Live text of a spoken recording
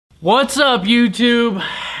What's up, YouTube?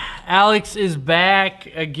 Alex is back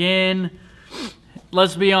again.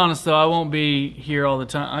 Let's be honest though, I won't be here all the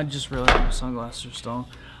time. I just realized my sunglasses are still on.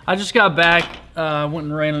 I just got back, went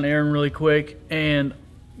and ran an errand really quick, and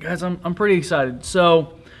guys, I'm pretty excited.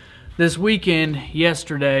 So this weekend,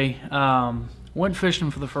 yesterday, went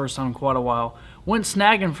fishing for the first time in quite a while. Went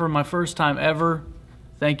snagging for my first time ever.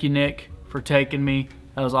 Thank you, Nick, for taking me.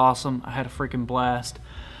 That was awesome. I had a freaking blast.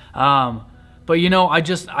 But you know, I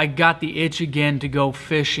got the itch again to go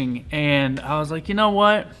fishing, and I was like, you know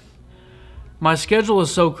what? My schedule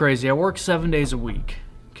is so crazy. I work 7 days a week,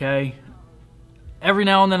 okay? Every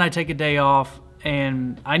now and then I take a day off,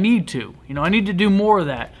 and I need to. You know, I need to do more of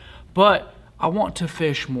that. But I want to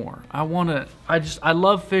fish more. I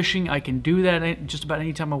love fishing. I can do that just about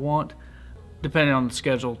any time I want, depending on the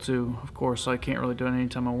schedule too, of course. So I can't really do it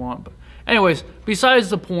anytime I want. But anyways, besides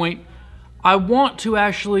the point, I want to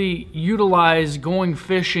actually utilize going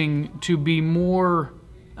fishing to be more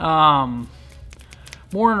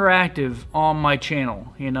interactive on my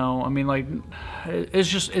channel. You know, I mean, like,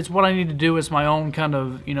 it's what I need to do. It's my own kind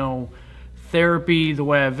of, you know, therapy, the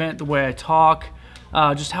way I vent, the way I talk,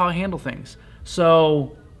 just how I handle things.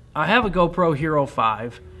 So I have a GoPro Hero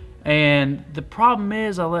 5, and the problem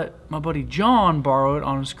is I let my buddy John borrow it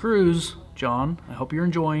on his cruise. John, I hope you're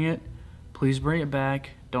enjoying it. Please bring it back.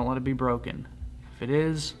 Don't let it be broken. If it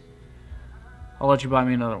is, I'll let you buy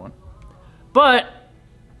me another one. But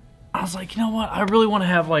I was like, you know what? I really want to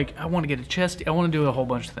have, like, I want to get a chest. I want to do a whole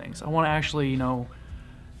bunch of things. I want to actually, you know,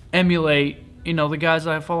 emulate, you know, the guys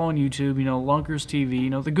that I follow on YouTube, you know, Lunkers TV, you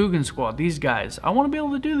know, the Guggen Squad, these guys. I want to be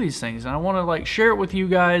able to do these things, and I want to, like, share it with you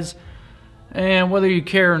guys. And whether you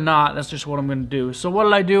care or not, that's just what I'm going to do. So what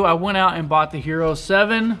did I do? I went out and bought the Hero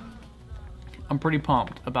 7. I'm pretty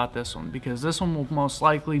pumped about this one because this one will most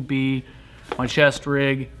likely be my chest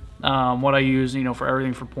rig, what I use, you know, for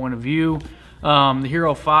everything for point of view. The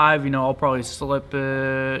Hero 5, you know, I'll probably slip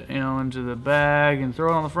it, you know, into the bag and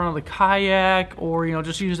throw it on the front of the kayak, or, you know,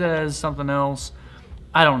 just use it as something else.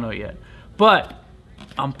 I don't know yet, but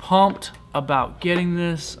I'm pumped about getting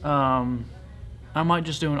this. I might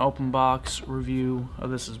just do an open box review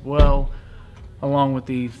of this as well, along with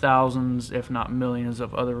the thousands, if not millions,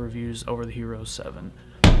 of other reviews over the Hero 7.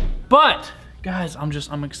 But, guys,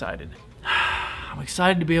 I'm excited. I'm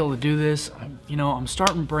excited to be able to do this. You know, I'm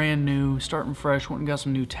starting brand new, starting fresh. Went and got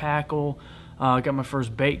some new tackle. Got my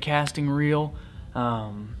first bait casting reel.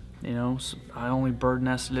 You know, so I only bird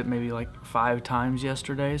nested it maybe like 5 times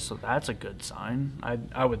yesterday, so that's a good sign.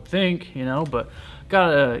 I would think, you know, but got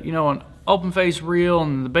a, you know, an open face reel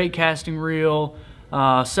and the bait casting reel,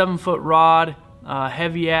 7-foot rod.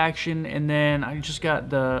 Heavy action, and then I just got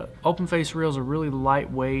the open face reels, a really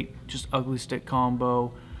lightweight, just ugly stick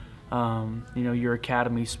combo, you know, your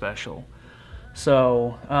Academy special.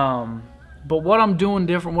 So but what I'm doing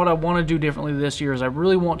different, what I want to do differently this year is I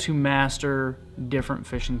really want to master different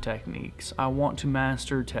fishing techniques. I want to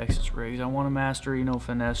master Texas rigs. I want to master, you know,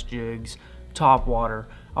 finesse jigs, top water.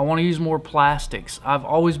 I want to use more plastics. I've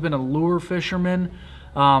always been a lure fisherman.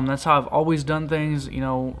 That's how I've always done things, you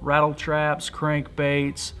know, rattle traps, crank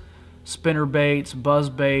baits, spinner baits, buzz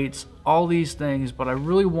baits, all these things, but I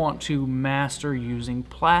really want to master using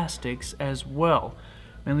plastics as well,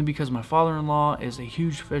 mainly because my father-in-law is a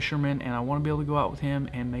huge fisherman and I want to be able to go out with him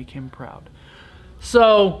and make him proud.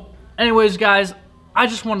 So anyways, guys, I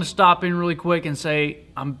just want to stop in really quick and say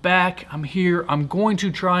I'm back, I'm here, I'm going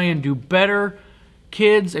to try and do better.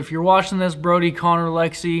 Kids, if you're watching this, Brody, Connor,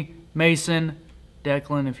 Lexi, Mason,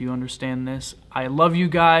 Declan, if you understand this, I love you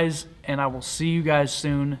guys, and I will see you guys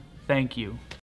soon. Thank you.